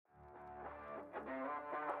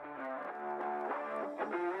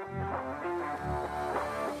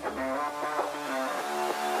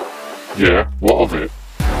Yeah, what of it?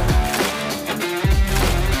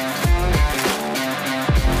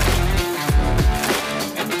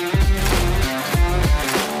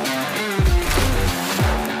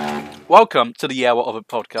 Welcome to the Yeah What of It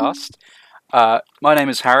podcast. My name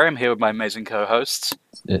is Harry. I'm here with my amazing co-hosts.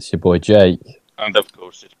 It's your boy Jake. And of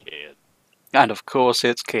course it's Kian. And of course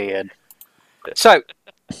it's Kian. So,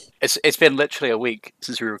 it's been literally a week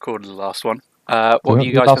since we recorded the last one. What have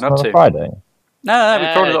you guys been up to? Friday? No, we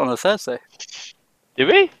recorded it on a Thursday. Did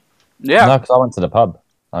we? Yeah. No, because I went to the pub.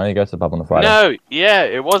 I only go to the pub on the Friday. No, yeah,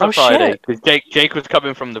 it was a Friday. shit. Because Jake was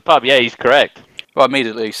coming from the pub. Yeah, he's correct. Well,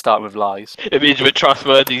 immediately start with lies. It means we're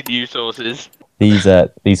trustworthy news sources.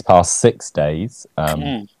 These past 6 days,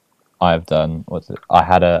 Mm. I've done I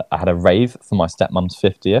had a rave for my stepmom's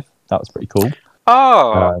 50th. That was pretty cool.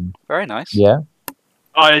 Oh, very nice. Yeah.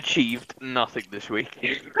 I achieved nothing this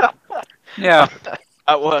week. Yeah.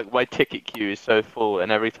 At work, my ticket queue is so full,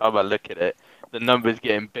 and every time I look at it, the number's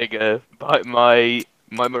getting bigger. But my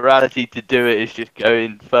morality to do it is just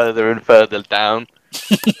going further and further down.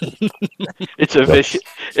 It's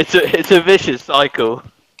a vicious cycle.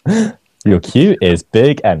 Your queue is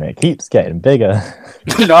big and it keeps getting bigger.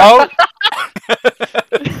 No!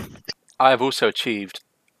 I have also achieved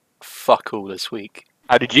fuck all this week.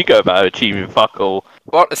 How did you go about achieving fuck all?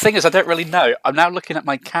 Well, the thing is, I don't really know. I'm now looking at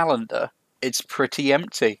my calendar. It's pretty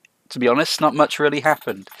empty, to be honest. Not much really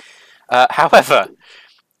happened. However,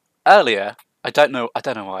 earlier, I don't know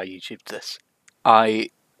why I YouTubed this. I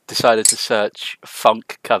decided to search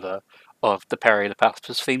funk cover of the Perry the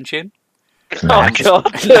Platypus theme tune. Oh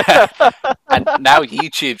god! And now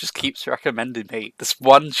YouTube just keeps recommending me this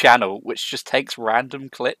one channel which just takes random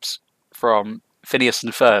clips from Phineas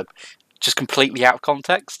and Ferb, just completely out of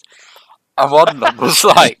context. And one of them was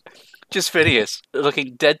like, just Phineas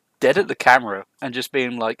looking dead at the camera and just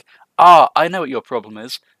being like, I know what your problem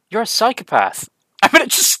is. You're a psychopath. And then it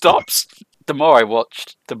just stops. The more I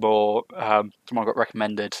watched, the more I got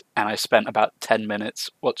recommended, and I spent about 10 minutes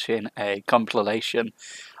watching a compilation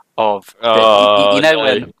of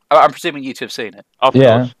when I'm presuming you two have seen it. Of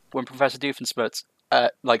Yeah. course. When Professor Doofenshmirtz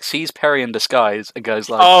sees Perry in disguise and goes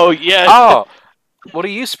like, Oh yeah. "Oh, what are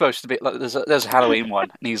you supposed to be?" Like, there's a Halloween one,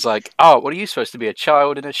 and he's like, "Oh, what are you supposed to be? A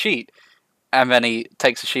child in a sheet?" And then he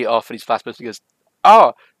takes the sheet off, and he's platypus. And he goes,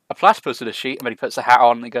 "Oh, a platypus in a sheet." And then he puts the hat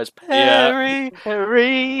on, and he goes, "Perry."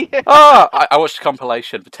 Harry. I watched a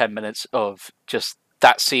compilation for 10 minutes of just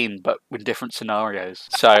that scene, but with different scenarios.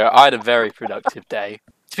 So I had a very productive day.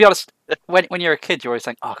 To be honest, when you're a kid, you always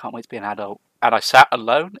think, I can't wait to be an adult. And I sat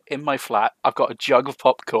alone in my flat. I've got a jug of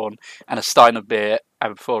popcorn and a stein of beer.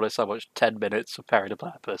 And before this, I watched 10 minutes of Perry the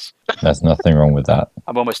Platypus. There's nothing wrong with that.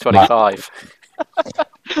 I'm almost 25.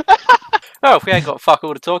 Oh, if we ain't got fuck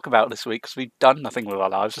all to talk about this week because we've done nothing with our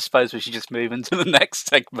lives, I suppose we should just move into the next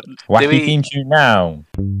segment. Wacky theme tune now.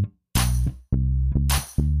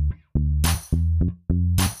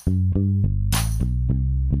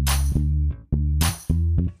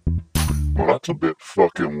 Well, that's a bit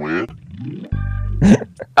fucking weird.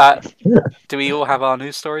 Do we all have our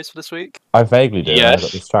news stories for this week? I vaguely do. Yes. I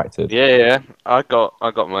got distracted. Yeah. I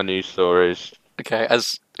got my news stories. Okay,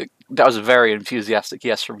 that was a very enthusiastic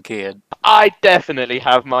yes from Kian. I definitely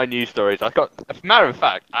have my news stories. As a matter of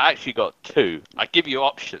fact, I actually got two. I give you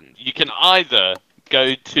options. You can either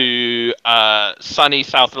go to sunny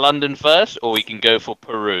South London first, or we can go for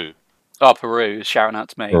Peru. Oh, Peru is shouting out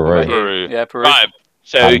to me. Peru. What about you? Peru. Yeah, Peru. Right.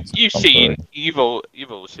 So I'm you've all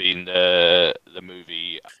seen the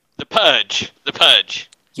movie The Purge. The Purge.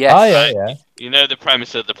 Yes. Oh yeah. You know the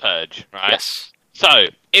premise of The Purge, right? Yes. So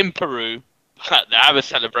in Peru, they have a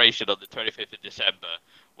celebration on the 25th of December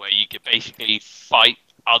where you can basically fight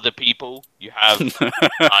other people you have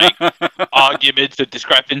like arguments or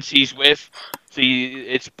discrepancies with. So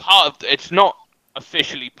it's not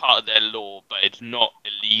officially part of their law, but it's not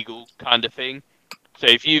illegal kind of thing. So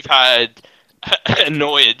if you've had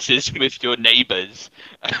annoyances with your neighbours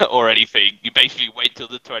or anything, you basically wait till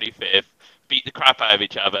the 25th, beat the crap out of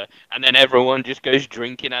each other, and then everyone just goes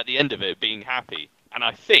drinking at the end of it, being happy. And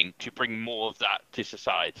I think to bring more of that to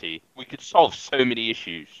society, we could solve so many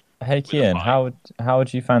issues. Hey Kian, fine. how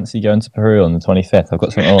would you fancy going to Peru on the 25th? I've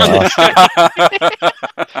got something I want to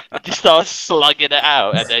ask. Just start slugging it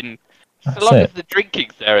out, and then That's so long it. as the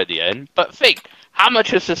drinking's there at the end. But think how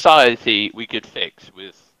much of society we could fix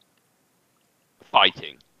with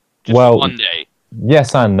fighting. Just Well, one day.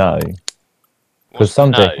 Yes and no. Because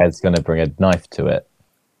some No. dickhead's going to bring a knife to it.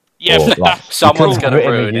 Yeah, or, but like, that's Someone's because going to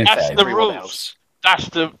written in ruin the it. That's UK. the Everyone rules. else. That's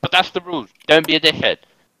the rules. Don't be a dickhead,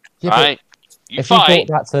 Yeah, but right? You If you fight,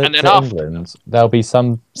 brought that and then to after- England, there'll be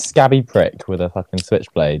some scabby prick with a fucking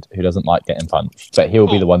switchblade who doesn't like getting punched, but he'll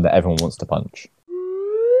be the one that everyone wants to punch.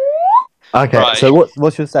 Okay, Right. so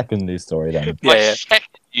what's your second news story then? My Yeah. second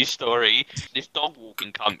news story, this dog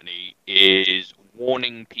walking company is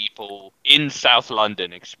warning people in South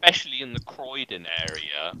London, especially in the Croydon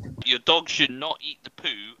area, your dog should not eat the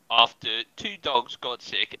poo after 2 dogs got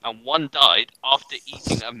sick and 1 died after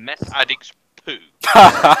eating a meth addict's poo.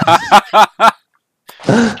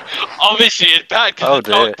 Obviously, it's bad because Oh, of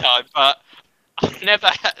dog dear. time, but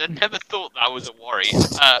I never thought that was a worry.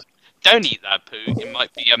 Don't eat that poo. It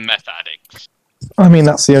might be a meth addict. I mean,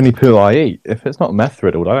 that's the only poo I eat. If it's not meth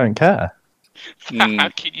riddled, I don't care. How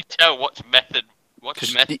Mm. can you tell what's meth and what's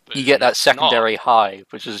 'Cause meth you poo? get that It's not. secondary high,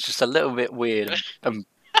 which is just a little bit weird and,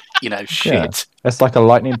 shit. It's like a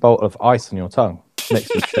lightning bolt of ice on your tongue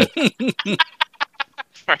mixed with shit.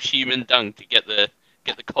 Fresh human dung to get the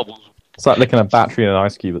cobbles. It's like licking a battery and an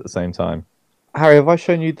ice cube at the same time. Harry, have I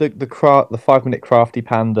shown you the 5-minute Crafty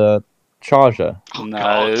Panda charger? Oh,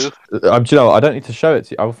 No. God. Do you know what? I don't need to show it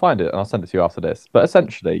to you. I will find it and I'll send it to you after this. But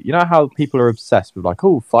essentially, you know how people are obsessed with like,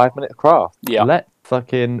 5-minute craft. Yeah. Let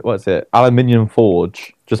fucking aluminium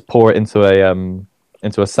forge just pour it into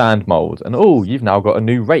a sand mold, and you've now got a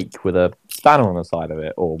new rake with a spanner on the side of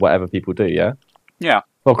it, or whatever people do. Yeah. Yeah.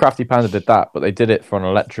 Well, Crafty Panda did that, but they did it for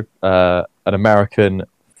an American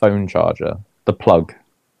phone charger, the plug.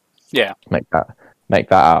 Yeah. Make that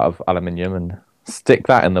out of aluminium and stick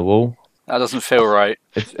that in the wall. That doesn't feel right.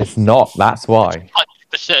 It's not. That's why.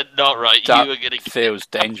 100% not right. That You were gonna feels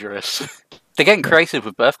dangerous. They're getting creative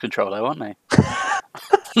with birth control, though, aren't they?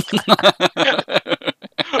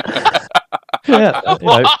 Yeah.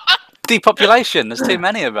 Depopulation. There's too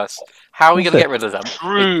many of us. How are we going to get rid of them?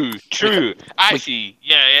 True. Actually,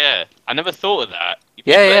 yeah. I never thought of that. If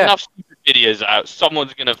Yeah, you put yeah. enough stupid videos out,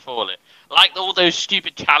 someone's gonna fall it. Like all those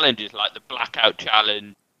stupid challenges, like the blackout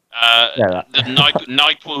challenge, Yeah. the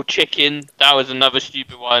NyQuil chicken. That was another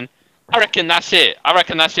stupid one. I reckon that's it.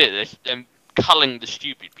 There's them culling the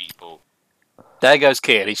stupid people. There goes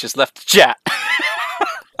Kian. He's just left the chat.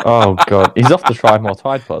 Oh god, he's off to try more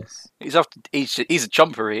Tide Pods. He's off. He's a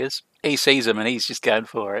chomper. He is. He sees them and he's just going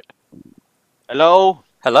for it. Hello.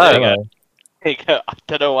 Hello. There you go. I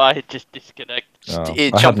don't know why it just disconnected. Oh,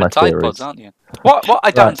 You're I had my chomping Tide theories. Pods, aren't you? What I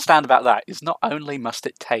don't Right. understand about that is not only must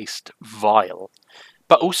it taste vile,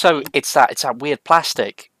 but also it's that weird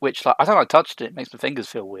plastic which like I don't know. I touched it. It makes my fingers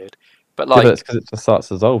feel weird. But Yeah, like but it's because it just starts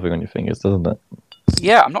dissolving on your fingers, doesn't it?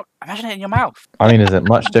 yeah, I'm not. Imagine it in your mouth. I mean, is it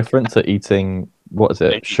much different to eating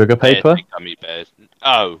sugar paper? Gummy bears.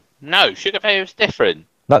 Oh no, sugar paper is different.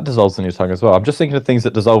 That dissolves in your tongue as well. I'm just thinking of things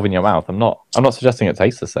that dissolve in your mouth. I'm not suggesting it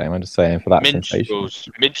tastes the same. I'm just saying for that sensation.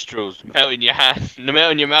 Minstrels, melt in your hand,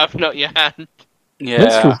 melt in your mouth, not your hand. Yeah.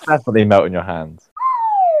 Minstrels definitely melt in your hands.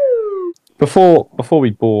 Before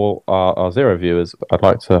we bore our zero viewers, I'd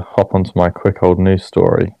like to hop onto my quick old news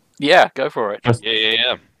story Yeah. Go for it.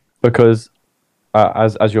 Yeah. because,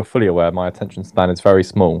 as you're fully aware, my attention span is very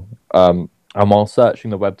small. And while searching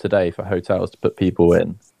the web today for hotels to put people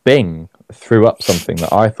in, Bing threw up something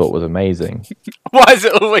that I thought was amazing. Why is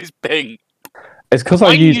it always Bing? It's because Why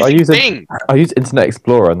I are you use using Bing? I use Internet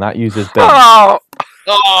Explorer, and that uses Bing, Oh,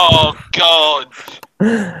 Oh God!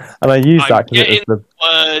 and I use I'm that because it was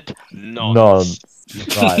Word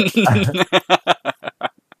the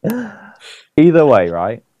Right. Either way,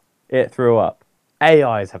 right? It threw up.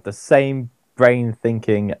 AIs have the same brain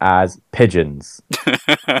thinking as pigeons,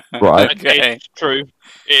 right? Okay. It's true.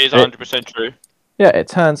 It is 100% true. Yeah, it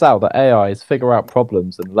turns out that AIs figure out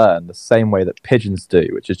problems and learn the same way that pigeons do,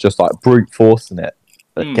 which is just like brute forcing it,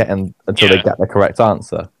 getting until they Yeah. get the correct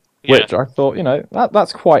answer. Yeah. Which I thought,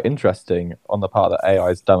 that's quite interesting on the part that AI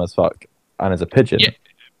is dumb as fuck and is a pigeon. Yeah.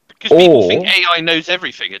 Because people Or- think AI knows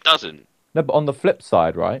everything. It doesn't. No, but on the flip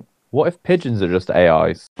side, right? What if pigeons are just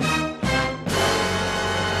AIs?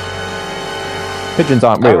 Pigeons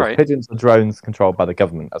aren't real. Alright. Pigeons are drones controlled by the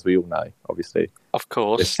government, as we all know, obviously. Of They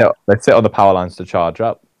course. sit on the power lines to charge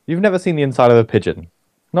up. You've never seen the inside of a pigeon.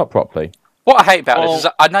 Not properly. What I hate about Well- this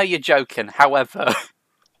is I know you're joking. However,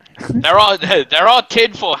 There are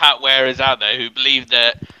tinfoil hat wearers out there who believe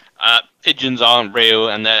that pigeons aren't real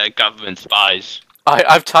and they're government spies.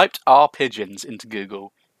 I've typed "are pigeons" into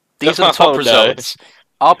Google. These are the top Oh, no. results.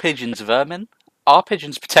 Are pigeons vermin? Are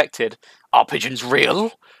pigeons protected? Are pigeons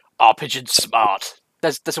real? Are pigeons smart?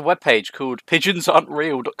 There's a webpage called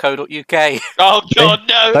pigeonsaren'treal.co.uk. Oh God,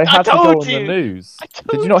 no! They I had to go told on you. the news. I Did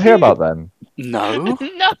you told not hear you. about them? No.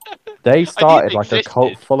 No. They started they like a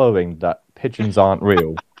cult existed. following that pigeons aren't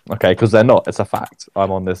real. Okay, because they're not. It's a fact.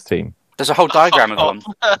 I'm on this team. There's a whole diagram of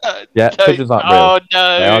them. Yeah, Don't- pigeons aren't real. Oh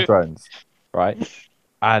no! They are drones. right?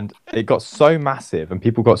 And it got so massive, and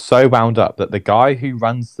people got so wound up that the guy who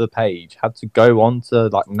runs the page had to go on to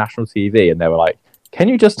like national TV, and they were like, "Can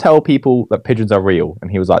you just tell people that pigeons are real?"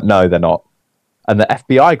 And he was like, "No, they're not." And the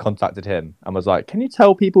FBI contacted him and was like, "Can you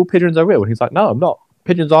tell people pigeons are real?" And he's like, "No, I'm not.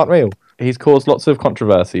 Pigeons aren't real." He's caused lots of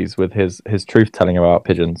controversies with his truth telling about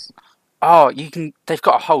pigeons. Oh, you can. They've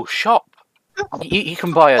got a whole shop. You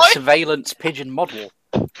can buy a What? surveillance pigeon model.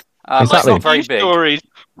 Exactly. It's not very News big. Stories.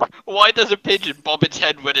 Why does a pigeon bob its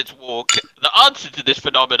head when it's walk? The answer to this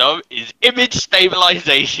phenomenon is image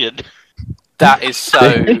stabilization. That is so.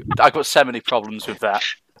 I've got so many problems with that.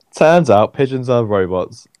 Turns out pigeons are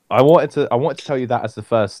robots. I wanted to tell you that as the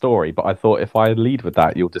first story, but I thought if I lead with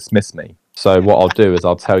that, you'll dismiss me. So what I'll do is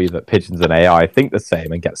I'll tell you that pigeons and AI think the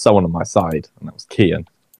same and get someone on my side, and that was Kian.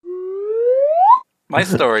 My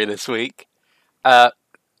story this week, 5th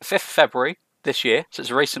February this year, so it's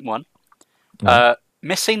a recent one.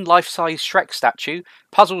 Missing life-size Shrek statue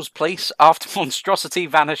puzzles police after monstrosity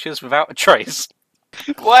vanishes without a trace.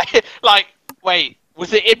 What? Like, wait,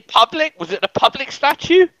 was it in public? Was it a public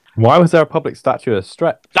statue? Why was there a public statue of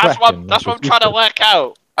Shrek? That's Shrek what in I'm trying to work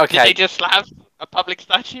out. Did Okay, they just have a public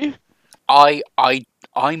statue?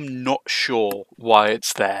 I'm not sure why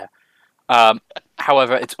it's there.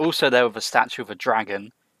 However, it's also there with a statue of a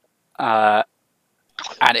dragon. And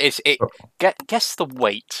guess the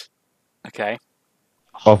weight. Okay,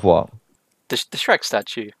 Of what? the Shrek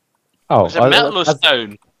statue. Oh, Was it metal or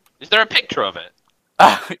stone? Is there a picture of it?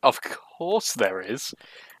 Of course there is.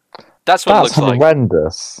 That's what it that's looks like.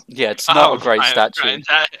 horrendous. Yeah, it's not a great right, statue.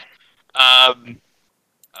 right. Guess I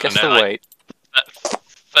don't the know, weight.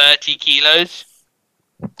 30 kilos?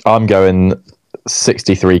 I'm going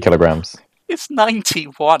 63 kilograms. It's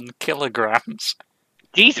 91 kilograms.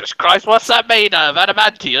 Jesus Christ, what's that made of?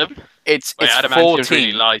 Adamantium? It's Wait, adamantium's 14,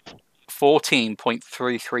 really light.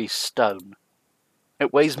 14.33 stone.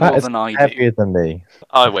 It weighs That more is than I do. heavier than me.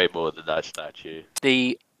 I weigh more than that statue.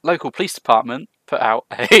 The local police department put out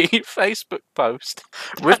a Facebook post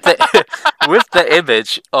with the with the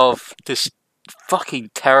image of this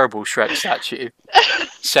fucking terrible Shrek statue,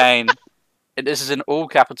 saying, "This is in all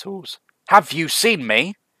capitals. Have you seen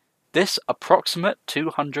me? This approximate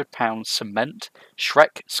 200-pound cement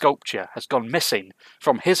Shrek sculpture has gone missing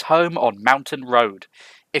from his home on Mountain Road.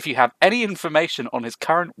 If you have any information on his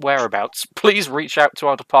current whereabouts, please reach out to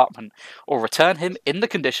our department or return him in the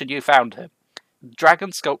condition you found him. The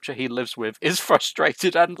dragon sculpture he lives with is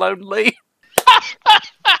frustrated and lonely."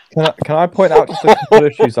 Can I point out just a couple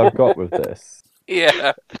of issues I've got with this?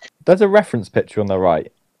 Yeah. There's a reference picture on the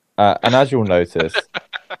right, and as you'll notice,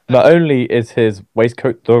 not only is his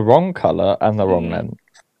waistcoat the wrong colour and the wrong length,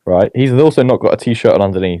 right? He's also not got a t-shirt on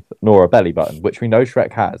underneath, nor a belly button, which we know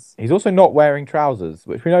Shrek has. He's also not wearing trousers,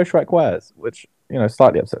 which we know Shrek wears, which,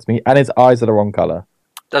 slightly upsets me. And his eyes are the wrong colour.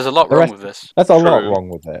 There's a lot The wrong rest- with this. There's a lot True. wrong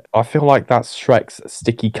with it. I feel like that's Shrek's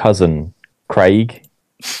sticky cousin, Craig,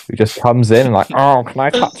 who just comes in and like, "Oh, can I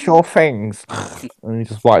touch your things?" And he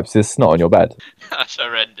just wipes his snot on your bed. That's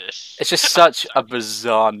horrendous. It's just such a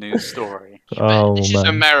bizarre news story. Oh, This is man.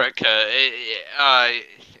 America. It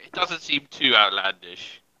doesn't seem too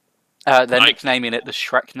outlandish. They're Like- nicknaming it the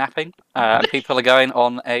Shrek napping. And people are going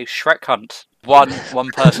on a Shrek hunt. One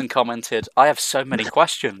person commented, "I have so many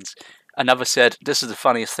questions." Another said, "This is the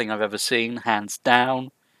funniest thing I've ever seen, hands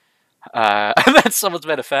down." And then someone's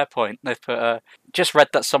made a fair point. They've put, "Just read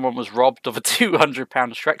that someone was robbed of a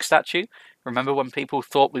 200-pound Shrek statue. Remember when people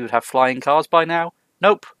thought we would have flying cars by now?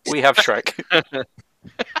 Nope, we have Shrek." But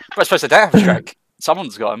I suppose they don't have Shrek.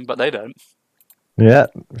 Someone's got him, but they don't. Yeah,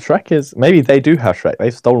 Shrek is... Maybe they do have Shrek.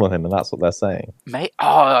 They've stolen him, and that's what they're saying.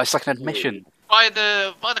 Oh, it's like an admission. By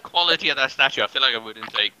the quality of that statue, I feel like it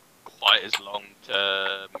wouldn't take quite as long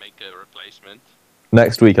to make a replacement.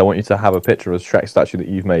 Next week, I want you to have a picture of a Shrek statue that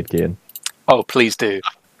you've made, Kian. Oh, please do.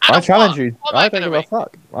 I challenge you. What am I I don't gonna give a make?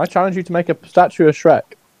 fuck. I challenge you to make a statue of Shrek.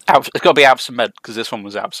 It's got to be out of cement, because this one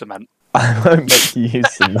was out of cement. I won't make you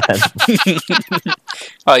use cement.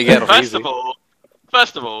 Oh, you get it off First easy.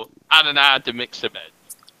 of all, add an ad to mix cement.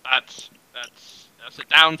 That's a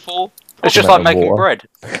downfall. It's just Make like making water. bread.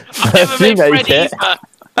 I've never You made make bread it. either.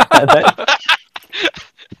 and then,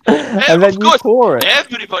 and then Of you course, pour it.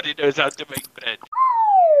 everybody knows how to make bread.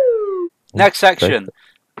 Next section.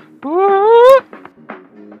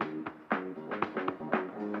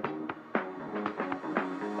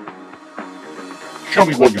 Show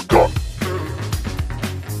me what you got.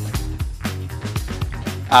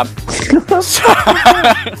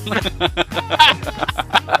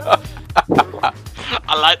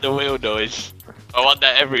 I like the wheel noise. I want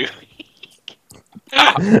that every week.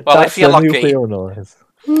 Well, That's if you're the new lucky. wheel noise.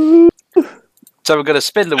 So we're going to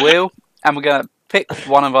spin the wheel, and we're going to pick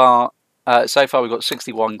one of our. So far, we've got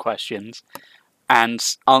 61 questions, and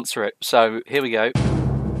answer it. So here we go.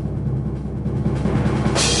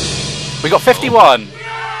 We got 51.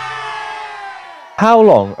 How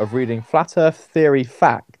long of reading flat Earth theory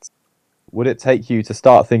facts would it take you to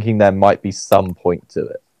start thinking there might be some point to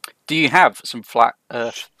it? Do you have some flat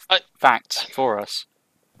Earth facts for us?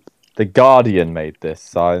 The Guardian made this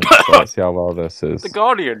science. So let's see how well this is. The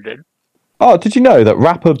Guardian did. Oh, did you know that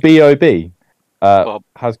rapper B.O.B. Bob.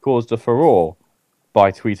 has caused a furore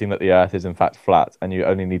by tweeting that the Earth is in fact flat, and you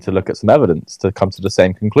only need to look at some evidence to come to the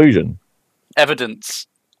same conclusion? Evidence.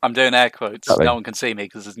 I'm doing air quotes. Exactly. No one can see me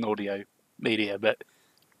because it's an audio media, but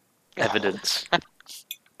evidence.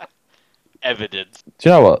 Evidence. Do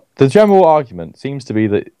you know what? The general argument seems to be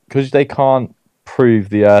that because they can't prove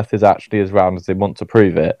the Earth is actually as round as they want to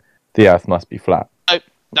prove it, the Earth must be flat. No,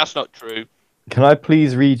 that's not true. Can I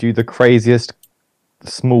please read you the craziest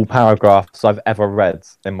small paragraphs I've ever read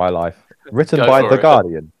in my life? Written Go by for The it.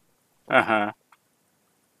 Guardian. Uh-huh.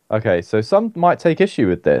 Okay, so some might take issue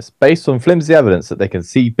with this, based on flimsy evidence that they can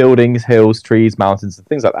see buildings, hills, trees, mountains, and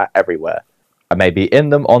things like that everywhere. I may be in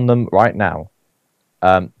them, on them, right now.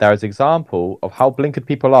 There is an example of how blinkered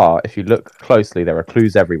people are. If you look closely, there are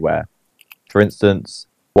clues everywhere. For instance,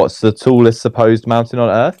 what's the tallest supposed mountain on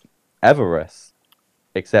Earth? Everest.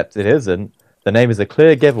 Except it isn't. The name is a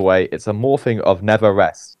clear giveaway. It's a morphing of never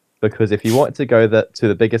rest. Because if you wanted to go to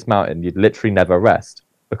the biggest mountain, you'd literally never rest.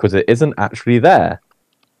 Because it isn't actually there.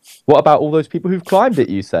 What about all those people who've climbed it,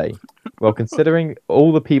 you say? Well, considering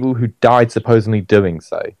all the people who died supposedly doing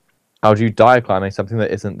so, how do you die climbing something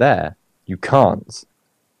that isn't there? You can't.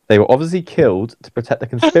 They were obviously killed to protect the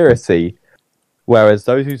conspiracy, whereas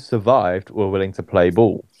those who survived were willing to play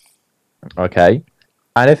ball. Okay?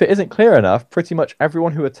 And if it isn't clear enough, pretty much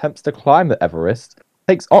everyone who attempts to climb the Everest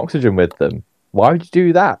takes oxygen with them. Why would you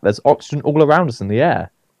do that? There's oxygen all around us in the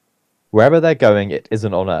air. Wherever they're going, it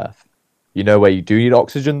isn't on Earth. You know where you do need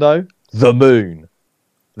oxygen, though? The moon.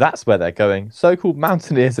 That's where they're going. So-called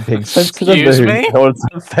mountaineers are being sent to the Excuse moon me? in order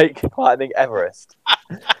to fake climbing Everest.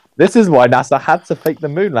 This is why NASA had to fake the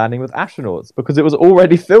moon landing with astronauts, because it was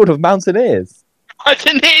already filled with mountaineers.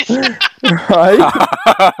 Mountaineers! Right?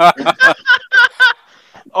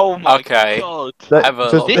 Oh my Okay. god. I have a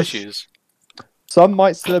Just lot of this- issues. Some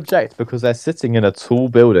might still object because they're sitting in a tall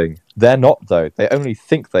building. They're not, though. They only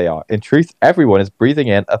think they are. In truth, everyone is breathing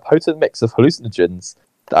in a potent mix of hallucinogens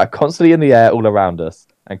that are constantly in the air all around us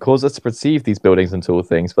and cause us to perceive these buildings and tall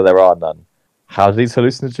things, but there are none. How do these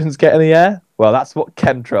hallucinogens get in the air? Well, that's what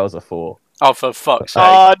chemtrails are for. Oh, for fuck's sake.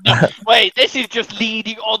 Oh no! Wait, this is just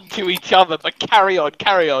leading on to each other. But carry on.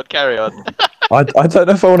 I don't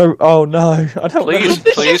know if I want to... Oh, no. I don't Please, want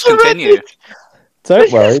This please is continue. Don't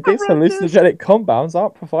This worry, is these horrendous. hallucinogenic compounds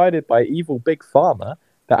aren't provided by evil Big Pharma.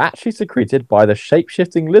 They're actually secreted by the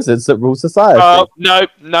shape-shifting lizards that rule society. Oh no!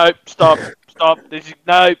 Stop! This is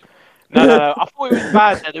no. I thought it was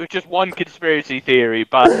bad that there was just one conspiracy theory,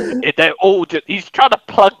 but they're all just—he's trying to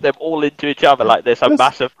plug them all into each other like there's a Yes.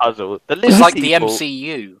 massive puzzle. The It's lizard like the people-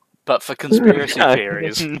 MCU, but for conspiracy No.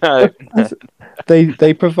 theories. No.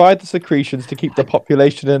 They provide the secretions to keep the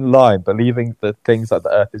population in line, believing that things like the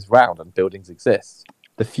Earth is round and buildings exist.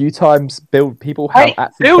 The few times people have Hey,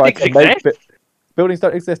 actually tried buildings to make exist? buildings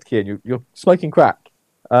don't exist, Kian. You're smoking crack.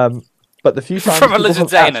 But the few times From a people have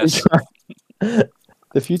lizard's anus.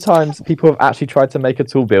 the few times people have actually tried to make a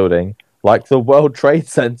tall building, like the World Trade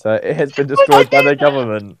Center, it has been destroyed by the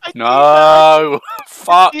government. No!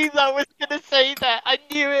 Fuck! I knew that was gonna say that. I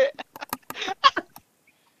knew it.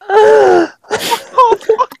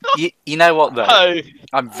 You know what, though? Oh,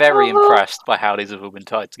 I'm very impressed by how these have all been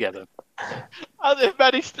tied together. how they've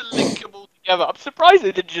managed to link them all together. I'm surprised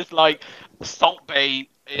they didn't just like Salt Bay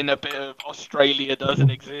in a bit of Australia doesn't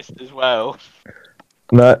exist as well.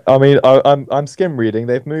 No, I mean I'm skim reading.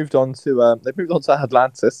 They've moved on to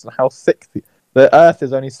Atlantis and how thick the Earth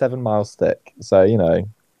is only 7 miles thick. So you know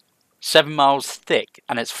 7 miles thick,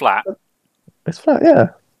 and it's flat. it's flat. Yeah.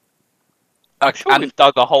 I'm sure And we've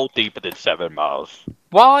dug a hole deeper than 7 miles.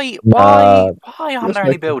 why aren't just there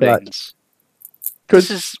any make it flat. buildings? This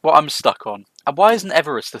Because is what I'm stuck on. And why isn't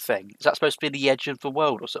Everest a thing? Is that supposed to be the edge of the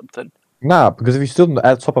world or something? because if you stood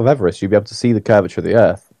at the top of Everest, you'd be able to see the curvature of the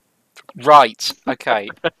Earth. Right, okay.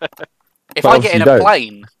 If But I get in obviously a you don't.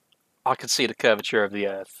 plane, I can see the curvature of the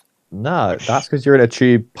Earth. No, that's because you're in a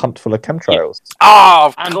tube pumped full of chemtrails. Oh,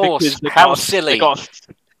 of And course. because How silly.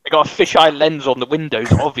 They got a fisheye lens on the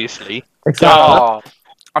windows, obviously. Exactly. Oh,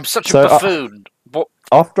 I'm such a So, buffoon. What?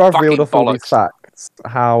 After I've fucking reeled off all these bollocks. facts,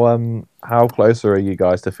 how closer are you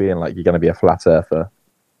guys to feeling like you're going to be a flat earther?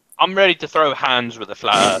 I'm ready to throw hands with a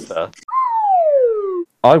flat earther.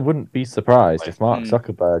 I wouldn't be surprised if Mark Hmm.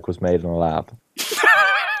 Zuckerberg was made in a lab.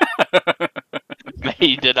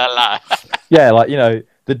 Made in a lab. Yeah, like,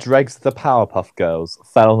 the dregs of the Powerpuff Girls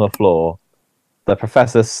fell on the floor. The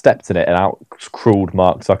professor stepped in it and out crawled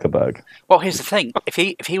Mark Zuckerberg. Well, here's the thing: if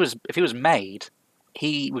he was made,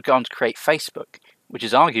 he would go on to create Facebook, which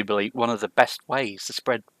is arguably one of the best ways to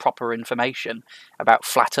spread proper information about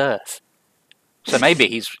flat Earth. So maybe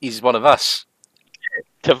he's one of us.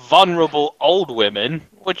 To vulnerable old women?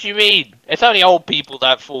 What do you mean? It's only old people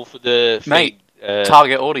that fall for the Mate, thing,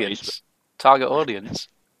 Target audience. Target audience.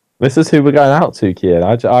 This is who we're going out to,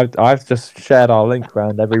 Kian. I've just shared our link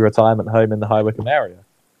around every retirement home in the High Wycombe area.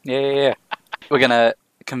 Yeah. We're gonna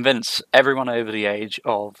convince everyone over the age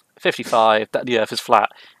of 55 that the Earth is flat,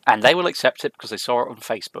 and they will accept it because they saw it on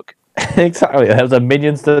Facebook. Exactly. There's a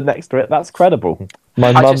Minion stood next to it. That's credible. My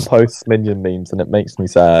I mum just- posts Minion memes and it makes me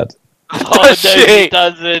sad. Oh, no, Shit. he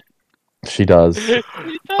doesn't. She does. He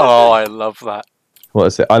doesn't. Oh, I love that. What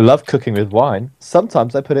is it? I love cooking with wine.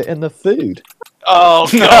 Sometimes I put it in the food. Oh,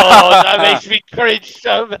 God, that makes me cringe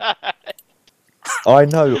so bad. I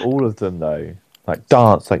know all of them though. Like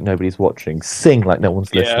dance like nobody's watching, sing like no one's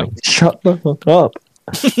Yeah. listening. Shut the fuck up.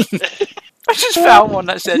 I just found one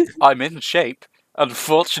that said, "I'm in shape."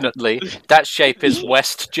 Unfortunately, that shape is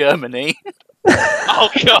West Germany. Oh,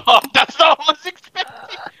 God, that's not what I was expecting.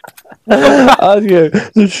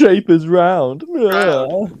 The shape is round.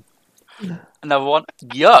 Round. Another one,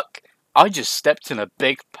 yuck. I just stepped in a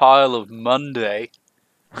big pile of Monday.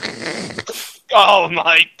 Oh,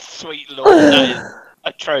 my sweet lord, that is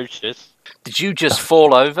atrocious. Did you just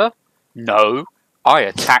fall over? No, I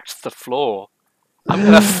attacked the floor. I'm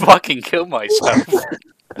gonna fucking kill myself.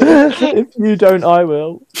 If you don't, I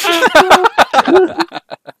will.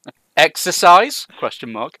 Exercise?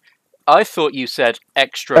 Question mark. I thought you said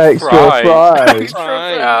extra, Extra fries. fries. Extra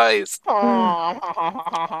fries.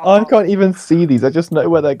 I can't even see these. I just know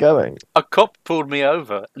where they're going. A cop pulled me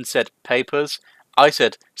over and said, papers. I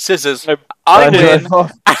said, scissors. No, I And win. drove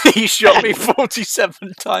off. And he shot me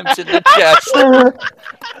 47 times in the chest.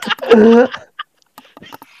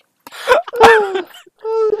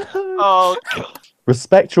 Oh, God.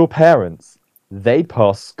 Respect your parents. They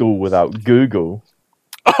passed school without Google.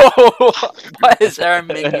 Oh, why is there a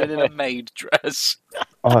minion in a maid dress?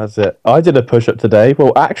 Oh, that's it. I did a push-up today.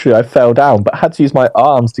 Well, actually, I fell down, but had to use my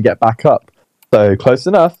arms to get back up. So, close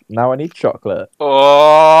enough. Now I need chocolate.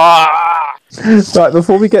 Oh, Right,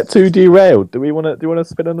 before we get too derailed, do we want to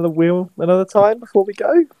spin another wheel another time before we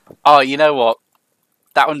go? oh, you know what?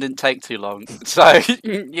 That one didn't take too long. So,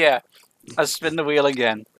 yeah, I'll spin the wheel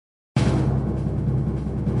again.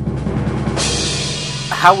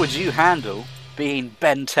 How would you handle being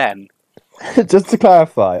Ben 10? Just to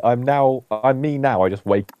clarify, I'm me now. I just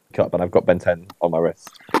wake up and I've got Ben 10 on my wrist.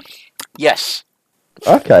 Yes.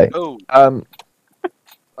 Okay. Oh,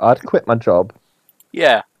 I'd quit my job.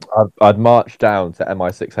 Yeah. I'd march down to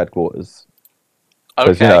MI6 headquarters.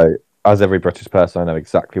 Because, Okay. as every British person, I know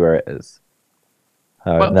exactly where it is.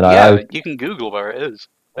 Well, And then yeah, you can Google where it is.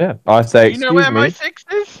 I say, you know where excuse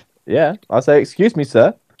me. MI6 is? Yeah, I say, excuse me,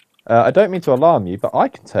 sir. I don't mean to alarm you, but I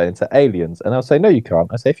can turn into aliens. And they'll say, no, you can't.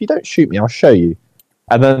 I say, if you don't shoot me, I'll show you.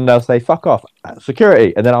 And then they'll say, fuck off,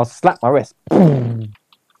 security. And then I'll slap my wrist. And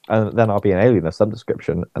then I'll be an alien of some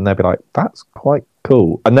description. And they'll be like, that's quite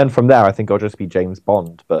cool. And then from there, I think I'll just be James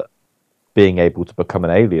Bond, but being able to become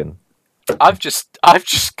an alien. I've just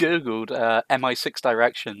Googled MI6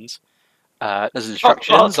 directions. There's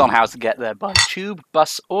instructions on how to get there by tube,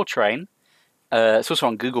 bus, or train. It's also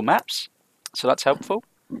on Google Maps, so that's helpful.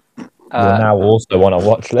 You're now also on our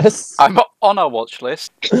watch list. I'm on our watch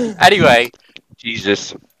list. Anyway,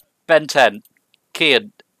 Jesus. Ben 10.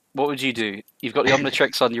 Kian, what would you do? You've got the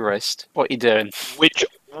Omnitrix on your wrist. What are you doing? Which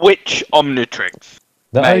Omnitrix?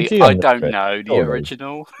 The Mate, OG I on the don't trip. know the Surely.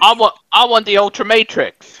 original. I want the Ultra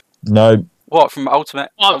Matrix. No. What, from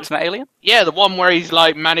Ultimate What? Alien? Yeah, the one where he's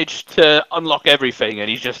like managed to unlock everything, and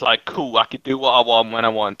he's just like, cool, I can do what I want when I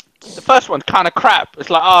want. The first one's kind of crap. It's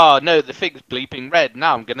like, oh no, the thing's bleeping red.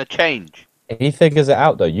 Now I'm gonna change. He figures it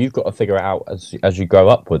out, though. You've got to figure it out as you grow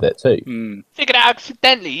up with it, too. Hmm. Figured it out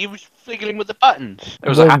accidentally. He was fiddling with the buttons. It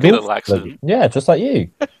was a happy little accident. Yeah, just like you.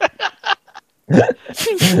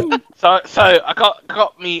 So I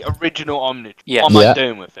got me original Omnitrix. Yes. What am Yeah. I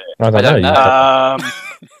doing with it? I don't know.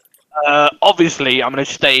 Obviously, I'm going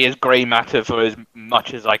to stay as grey matter for as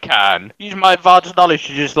much as I can. Use my advanced knowledge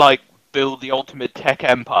to just, like, build the ultimate tech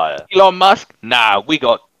empire. Elon Musk? Nah, we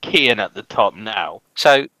got Kian at the top now.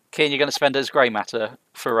 So, Kian, you're going to spend it as grey matter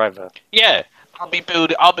forever. Yeah, I'll be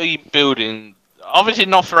building obviously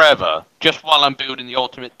not forever. Just while I'm building the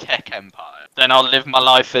ultimate tech empire. Then I'll live my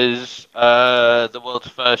life as the world's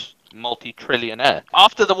first multi-trillionaire.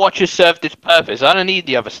 After the watch has served its purpose, I don't need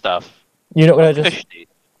the other stuff. You're not gonna I'm just cushy.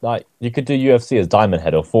 like you could do UFC as Diamond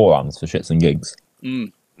Head or Forearms for shits and gigs.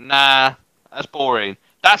 Nah, that's boring.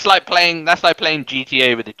 That's like playing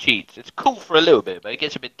GTA with the cheats. It's cool for a little bit, but it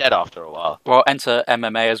gets a bit dead after a while. Well, enter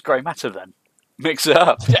MMA as grey matter then. Mix it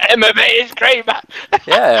up. MMA is great, man.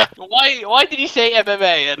 Yeah. Why did you say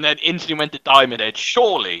MMA and then instantly went to Diamond Head?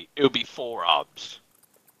 Surely it would be Forearms.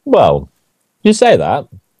 Well, you say that.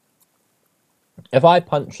 If I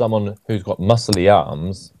punch someone who's got muscly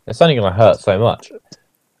arms, it's only going to hurt so much.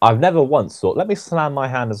 I've never once thought, let me slam my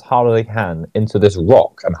hand as hard as I can into this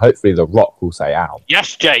rock, and hopefully the rock will say ow.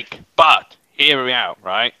 Yes, Jake, but hear me out,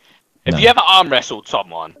 right? Have No. you ever arm wrestled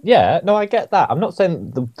someone? Yeah, no, I get that. I'm not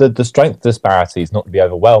saying the strength disparity is not to be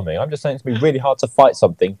overwhelming. I'm just saying it's going to be really hard to fight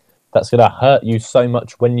something that's going to hurt you so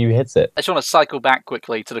much when you hit it. I just want to cycle back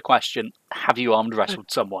quickly to the question, have you armed wrestled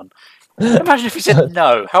someone? Imagine if you said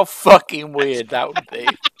no. How fucking weird that would be.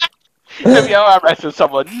 Have you ever arm wrestled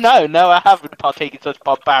someone? No, I haven't partaken in such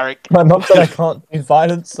barbaric. My mum said I can't do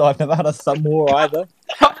violence, so I've never had a thumb war either.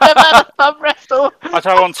 I've never had a thumb wrestle. I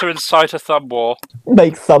don't want to incite a thumb war.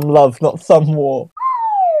 Make some love, not some war.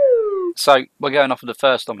 So, we're going off of the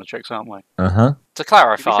first Omnitrix, aren't we? Uh-huh. To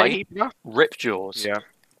clarify, Ripjaws, Yeah.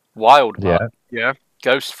 Wild Yeah. Butt, Yeah.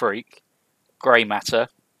 Ghost Freak, Grey Matter,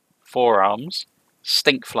 Forearms,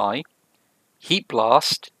 Stinkfly, Heat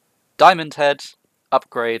Blast, Diamond Head,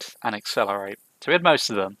 Upgrade, and Accelerate. So we had most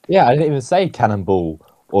of them. Yeah, I didn't even say Cannonball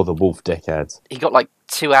or the Wolf Dickhead. He got like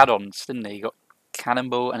 2 add-ons, didn't he? He got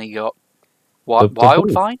Cannonball and he got The wolf.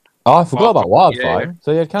 Wildvine? Oh, I forgot about Wildvine. Yeah.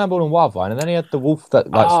 So he had Cannonball and Wildvine, and then he had the wolf that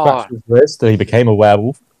Oh. scratched his wrist, and he became a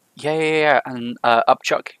werewolf. Yeah. And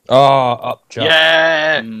Upchuck. Oh, Upchuck.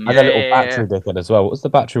 Yeah. Mm. And the little battery dickhead as well. What was the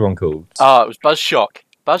battery one called? Oh, it was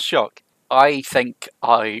Buzzshock. I think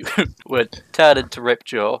I would turn into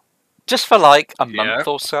Ripjaw just for like a month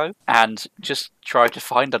or so and just try to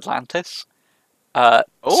find Atlantis. So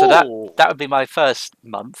that would be my first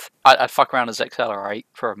month. I'd fuck around as Accelerate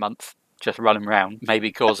for a month, just running around,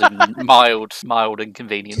 maybe causing mild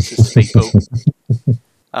inconveniences to people.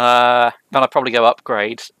 Then I'd probably go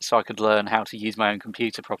Upgrade so I could learn how to use my own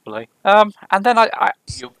computer properly. And then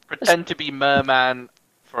You pretend to be Merman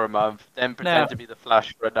for a month, then pretend to be the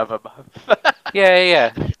Flash for another month.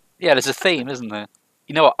 Yeah, there's a theme, isn't there?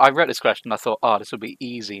 You know what, I read this question and I thought, this would be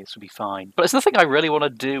easy, this would be fine. But it's nothing I really want to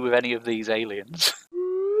do with any of these aliens.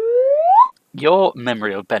 Your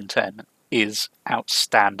memory of Ben 10 is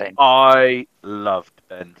outstanding. I loved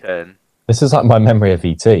Ben 10. This is like my memory of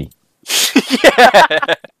ET. Yeah!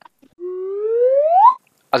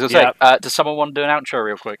 I was going to say, does someone want to do an outro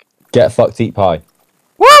real quick? Get fucked, eat pie.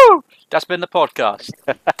 Woo! That's been the podcast.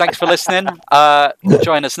 Thanks for listening.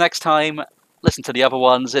 Join us next time. Listen to the other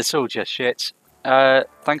ones. It's all just shit.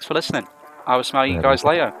 Thanks for listening. I will smell you guys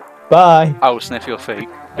later. Bye. I will sniff your feet.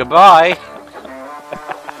 Goodbye.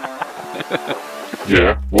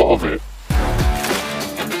 Yeah, what of it?